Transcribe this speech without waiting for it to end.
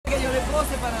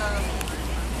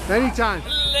Anytime.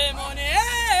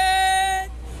 Lemonade,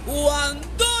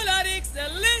 $1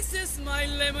 this is my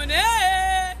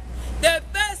lemonade. The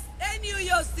best in New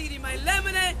York City, my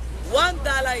lemonade,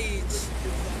 $1 each.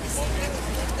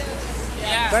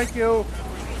 Yeah. Thank you.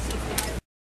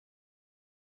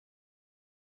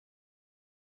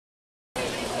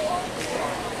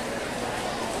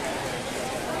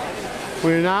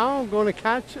 We're now going to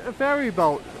catch a ferry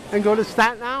boat and go to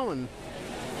Staten Island.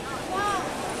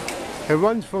 It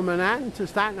runs from Manhattan to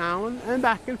Staten Island and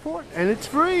back and forth, and it's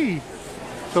free.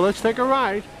 So let's take a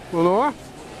ride. Lenore,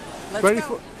 ready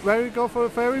to go for a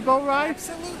ferry boat ride?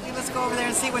 Absolutely. Let's go over there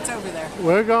and see what's over there.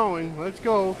 We're going. Let's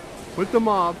go with the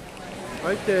mob.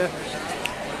 Right there.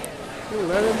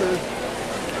 Let him in.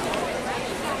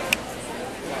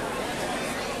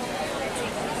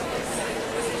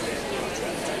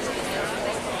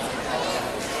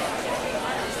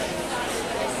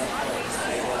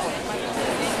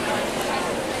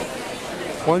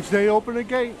 Once they open the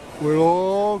gate, we're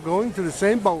all going to the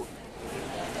same boat.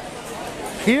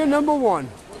 Pier number 1.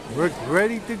 We're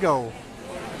ready to go.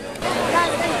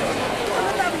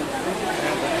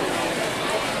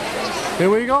 Here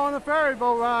we go on a ferry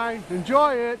boat ride.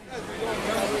 Enjoy it.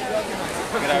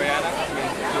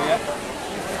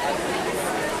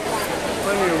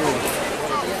 Plenty of room.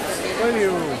 Plenty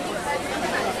of room.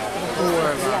 Don't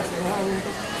worry about it.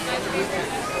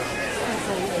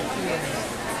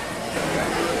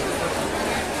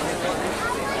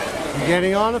 You're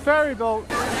getting on a ferry boat.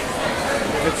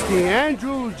 It's the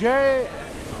Andrew J.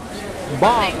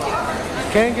 Bob.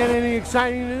 Can't get any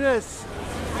exciting than this.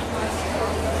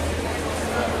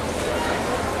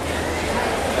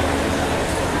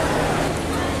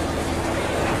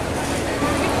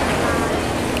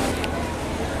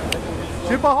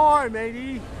 Ship ahoy,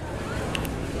 matey.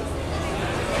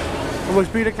 I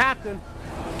must be the captain.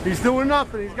 He's doing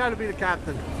nothing. He's got to be the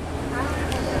captain.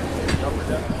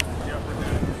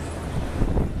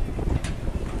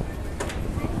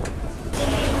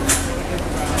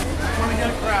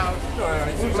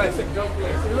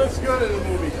 He looks good in the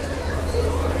movie.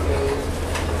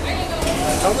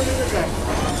 Coming in the back.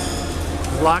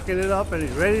 He's locking it up and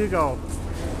he's ready to go.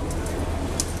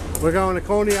 We're going to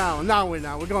Coney Island. No, we're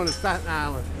not. We're going to Staten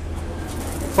Island.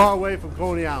 Far away from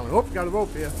Coney Island. Oh, got a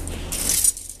rope here.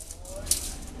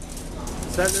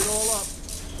 Setting it all up.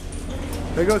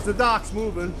 There goes the docks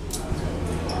moving.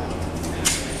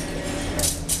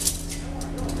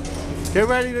 Get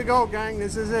ready to go, gang.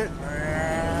 This is it.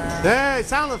 Hey,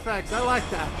 sound effects. I like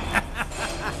that.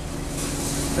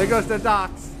 There goes the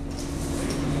docks.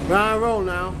 Round and roll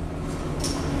now.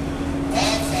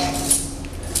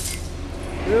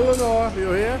 Here, Lenore.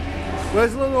 You here?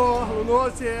 Where's Lenore?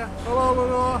 Lenore's here. Hello,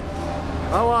 Lenore.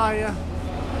 How are you?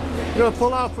 You're going to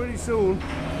pull out pretty soon.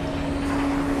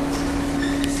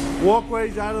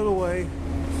 Walkway's out of the way.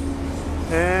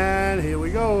 And here we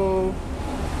go.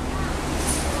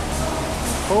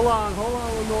 Hold on,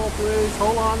 Lenore, please.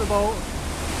 Hold on the boat.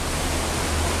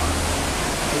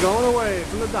 We're going away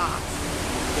from the docks.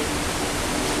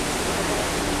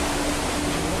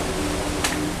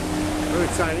 Very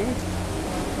exciting.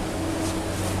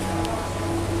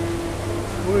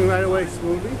 Moving right away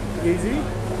smoothly, easy.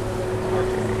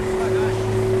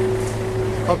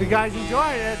 Hope you guys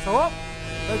enjoyed it. Oh,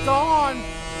 it's on.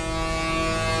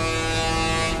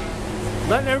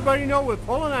 Letting everybody know we're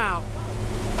pulling out.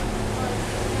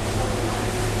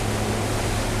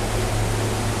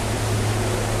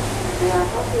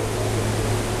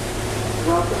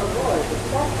 Welcome aboard the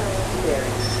Staten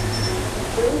Ferry.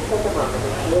 Please take a moment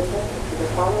and listen to the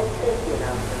following safety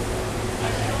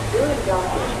announcements. During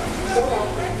docking,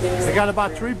 They got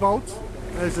about 3 boats.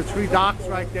 There's the 3 docks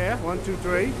right there. 1, 2,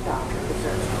 3.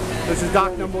 This is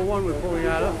dock number 1 we're pulling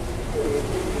out of.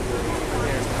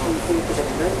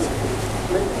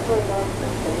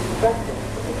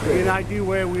 To give you an idea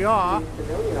where we are,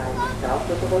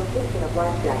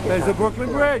 there's the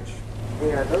Brooklyn Bridge.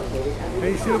 Can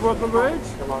you see the Brooklyn Bridge?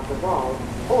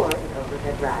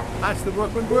 That's the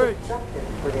Brooklyn Bridge.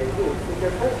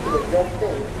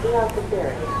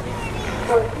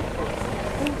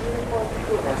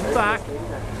 Back.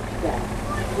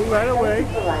 Move right away.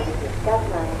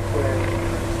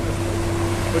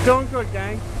 We're doing good,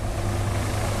 gang.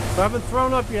 We haven't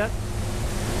thrown up yet.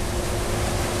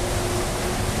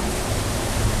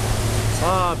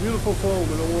 Ah, beautiful foam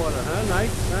in the water, huh?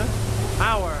 Nice, huh?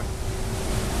 Power.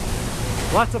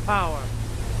 Lots of power.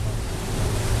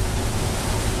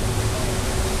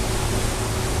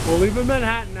 We're leaving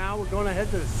Manhattan now. We're going to head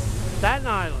to Staten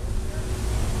Island.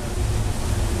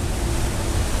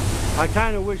 I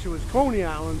kind of wish it was Coney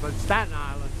Island, but Staten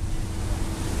Island.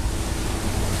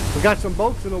 We got some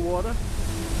boats in the water.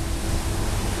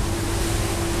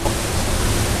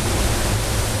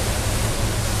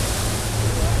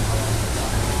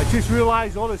 I just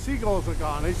realized all the seagulls are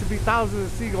gone. There used to be thousands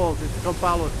of seagulls that used to come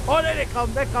follow us. Oh, there they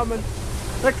come. They're coming.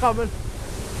 They're coming.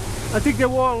 I think they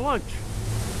were on lunch.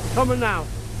 Coming now.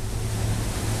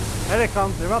 There they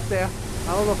come. They're up there.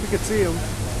 I don't know if you can see them.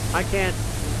 I can't.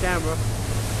 The camera.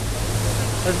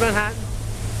 There's Manhattan.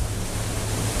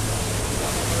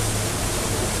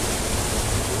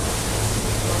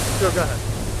 Sure, go ahead.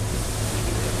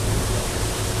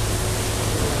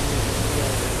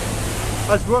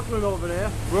 That's Brooklyn over there.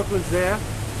 Brooklyn's there.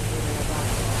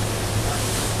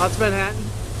 That's Manhattan.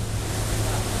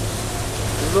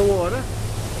 There's the water.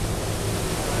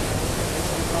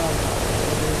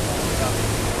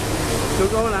 Still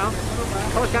going out.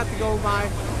 Helicopter going by.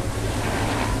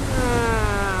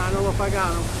 I don't know if I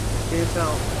got him. Can't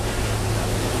tell.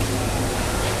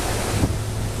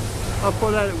 I'll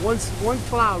put that at one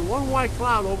cloud, one white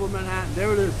cloud over Manhattan.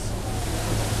 There it is.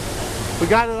 We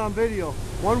got it on video.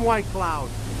 One white cloud.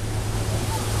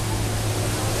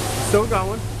 Still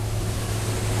going.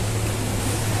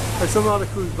 There's some other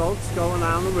cruise boats going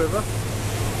down the river.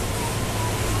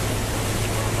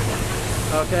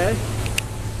 Okay.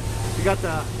 You got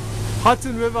the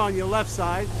Hudson River on your left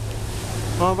side.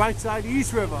 On the right side,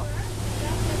 East River.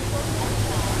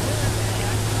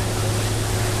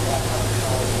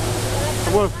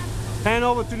 We'll pan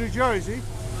over to New Jersey.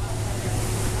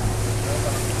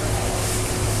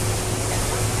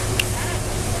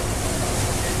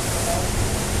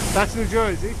 That's New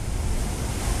Jersey.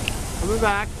 Coming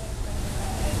back.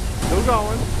 Still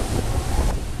going.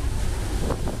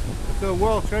 To the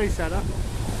World Trade Center.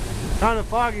 Kind of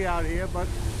foggy out here, but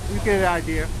you get the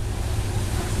idea.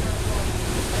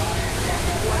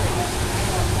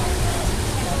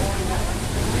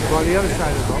 We're on the other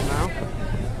side of the boat now.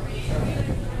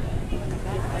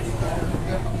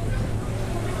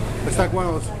 It's like one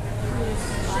of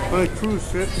those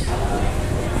cruise ships.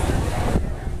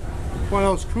 One of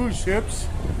those cruise ships.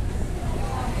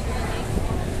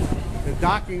 They're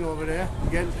docking over there,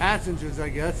 getting passengers, I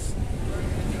guess.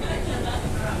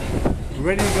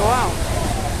 Ready to go out.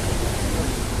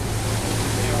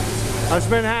 That's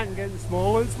Manhattan getting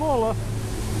smaller and smaller.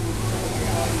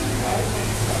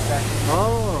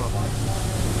 Oh.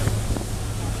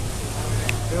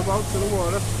 Sailboats in the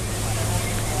water.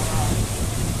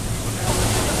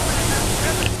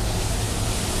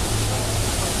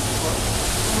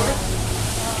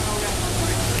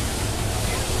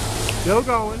 Still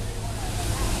going.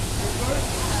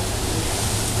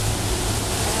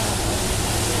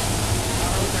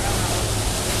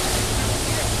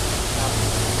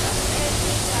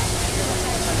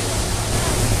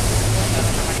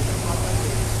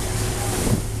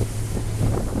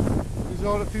 These are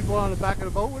all the people on the back of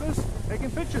the boat with us, taking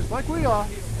pictures like we are.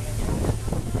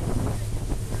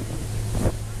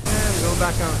 And go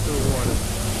back out into the water.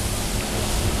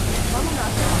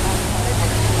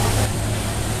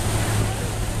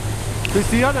 There's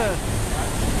the other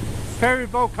ferry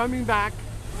boat coming back.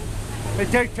 They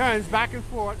take turns back and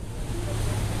forth.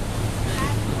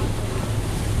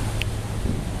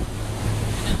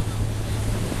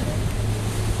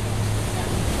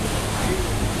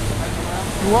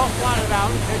 You won't fly it out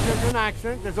in case there's an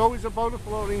accident. There's always a boat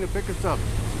floating to pick us up.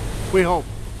 We hope.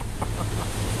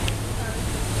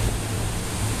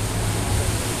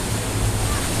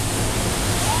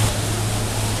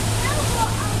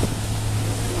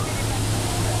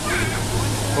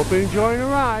 Hope you're enjoying the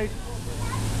ride.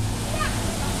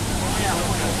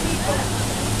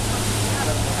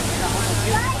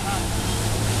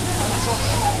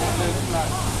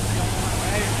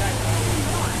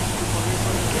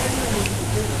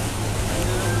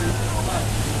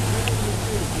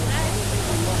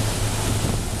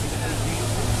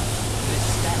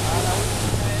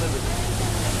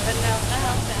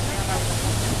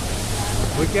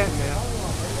 We're getting there.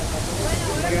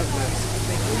 We're getting there.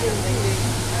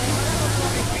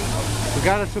 We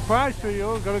got a surprise for you.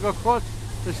 We're going to go across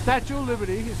the Statue of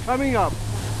Liberty. It's coming up.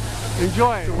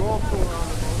 Enjoy it. We're all tour on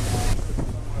the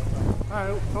boat.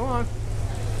 Alright, come on.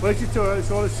 Where's your tour?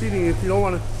 It's all the seating. If you don't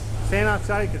want to stand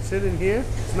outside, you can sit in here.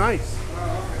 It's nice.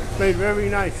 It's made very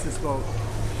nice, this boat.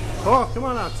 Oh, come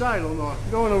on outside, Lenore.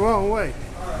 You're going the wrong way.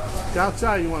 It's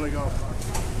outside you want to go.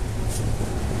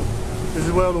 This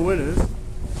is where the wind is.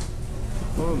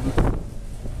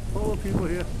 All the people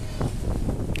here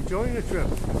enjoying the trip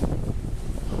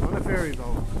on a ferry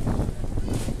boat.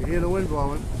 You hear the wind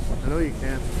blowing. I know you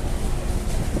can.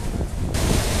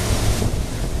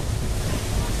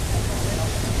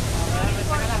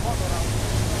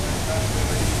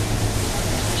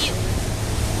 See it.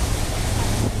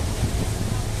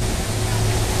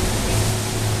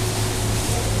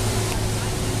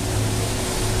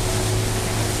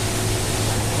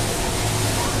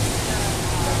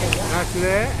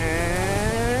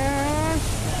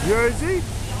 Jersey,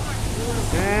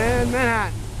 and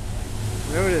Manhattan.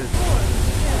 There it is.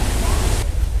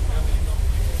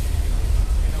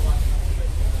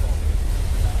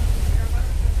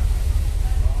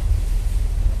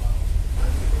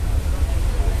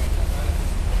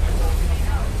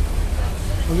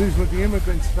 Well, this is what the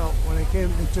immigrants felt when they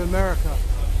came into America.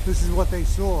 This is what they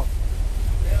saw.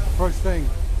 First thing.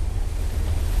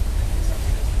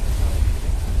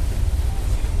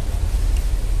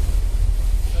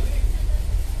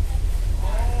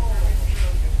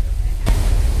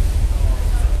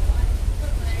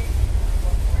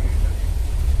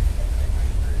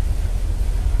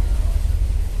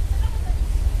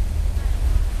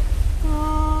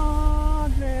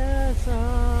 God bless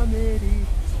America,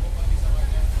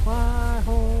 my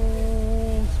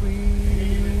home,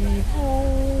 sweet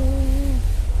home.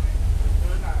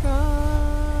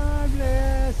 God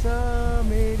bless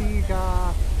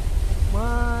America,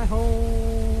 my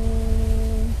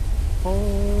home,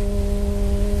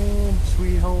 home,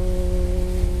 sweet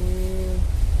home.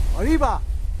 Arriba!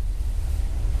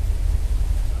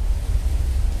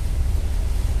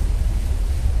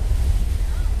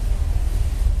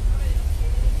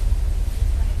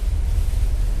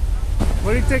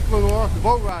 What do you think of the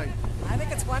boat ride? I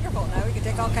think it's wonderful. Now we can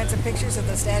take all kinds of pictures of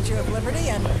the Statue of Liberty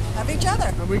and of each other.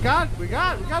 And we got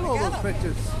all those them.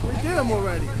 pictures. We did them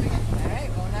already. All right,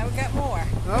 well now we got more.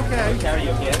 Okay.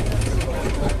 Karaoke.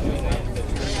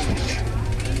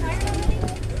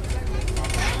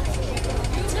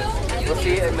 We'll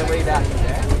see it in the way back.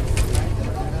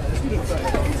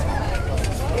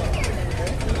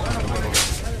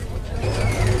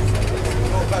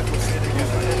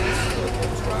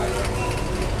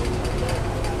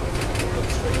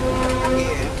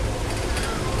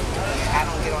 I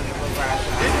don't get on the road ride.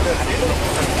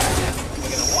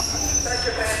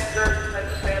 Attention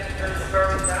passengers, the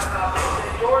ferry is now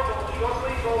operating. Doors will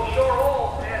shortly go ashore.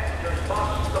 All passengers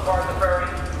must depart the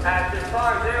ferry. At this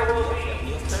time, there will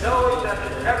be no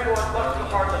exceptions. Everyone must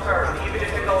depart the ferry. Even if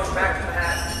you're going back to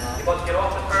Manhattan, you must get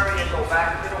off the ferry and go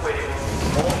back to the waiting room.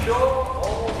 All ashore,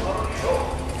 all ashore.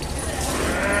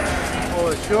 All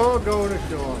ashore, going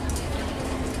ashore.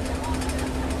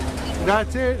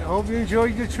 That's it. I hope you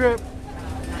enjoyed your trip.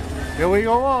 Here we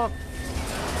go off.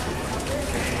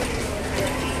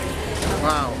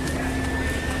 Wow.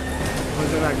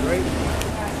 Wasn't that great?